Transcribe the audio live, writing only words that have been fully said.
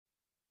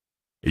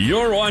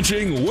You're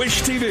watching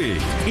Wish TV,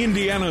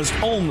 Indiana's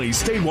only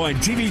statewide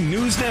TV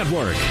news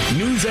network.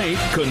 News 8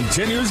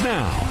 continues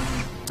now.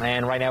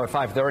 And right now at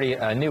 5:30,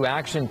 a new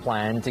action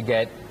plan to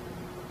get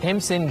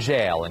pimps in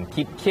jail and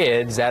keep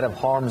kids out of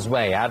harm's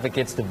way.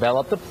 Advocates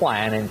developed a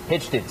plan and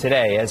pitched it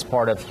today as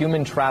part of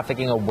Human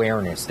Trafficking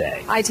Awareness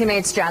Day.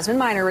 ITMate's Jasmine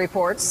Miner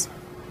reports.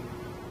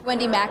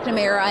 Wendy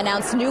McNamara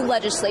announced new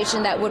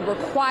legislation that would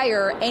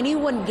require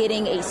anyone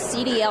getting a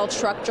CDL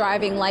truck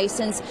driving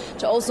license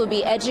to also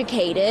be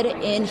educated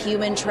in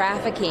human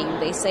trafficking.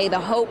 They say the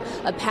hope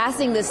of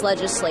passing this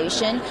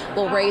legislation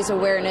will raise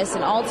awareness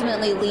and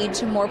ultimately lead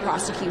to more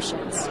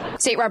prosecutions.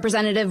 State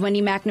Representative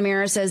Wendy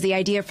McNamara says the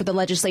idea for the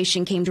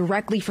legislation came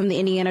directly from the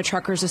Indiana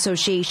Truckers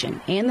Association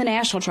and the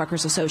National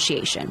Truckers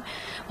Association.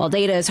 While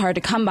data is hard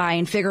to come by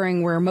in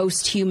figuring where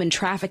most human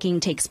trafficking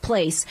takes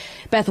place,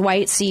 Beth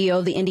White, CEO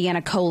of the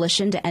Indiana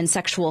Coalition to End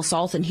Sexual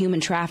Assault and Human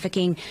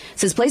Trafficking,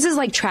 says places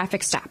like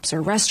traffic stops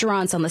or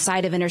restaurants on the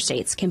side of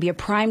interstates can be a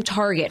prime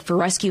target for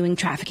rescuing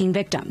trafficking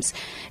victims,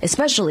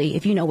 especially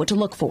if you know what to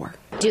look for.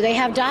 Do they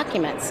have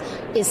documents?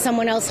 Is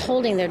someone else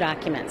holding their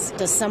documents?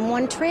 Does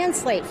someone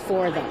translate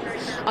for them?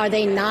 Are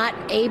they not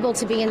able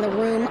to be in the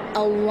room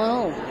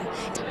alone?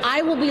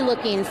 I will be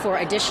looking for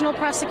additional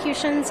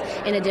prosecutions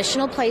in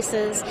additional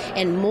places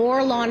and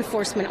more law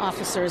enforcement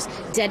officers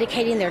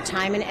dedicating their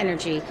time and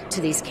energy to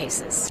these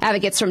cases.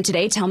 Advocates from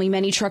today tell me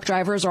many truck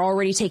drivers are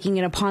already taking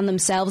it upon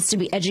themselves to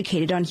be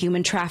educated on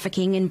human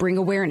trafficking and bring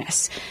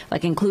awareness,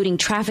 like including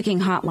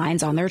trafficking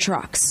hotlines on their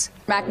trucks.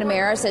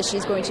 McNamara says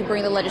she's going to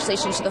bring the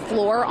legislation to the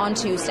floor on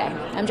Tuesday.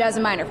 I'm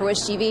Jasmine Miner for Wish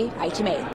TV, ITMate.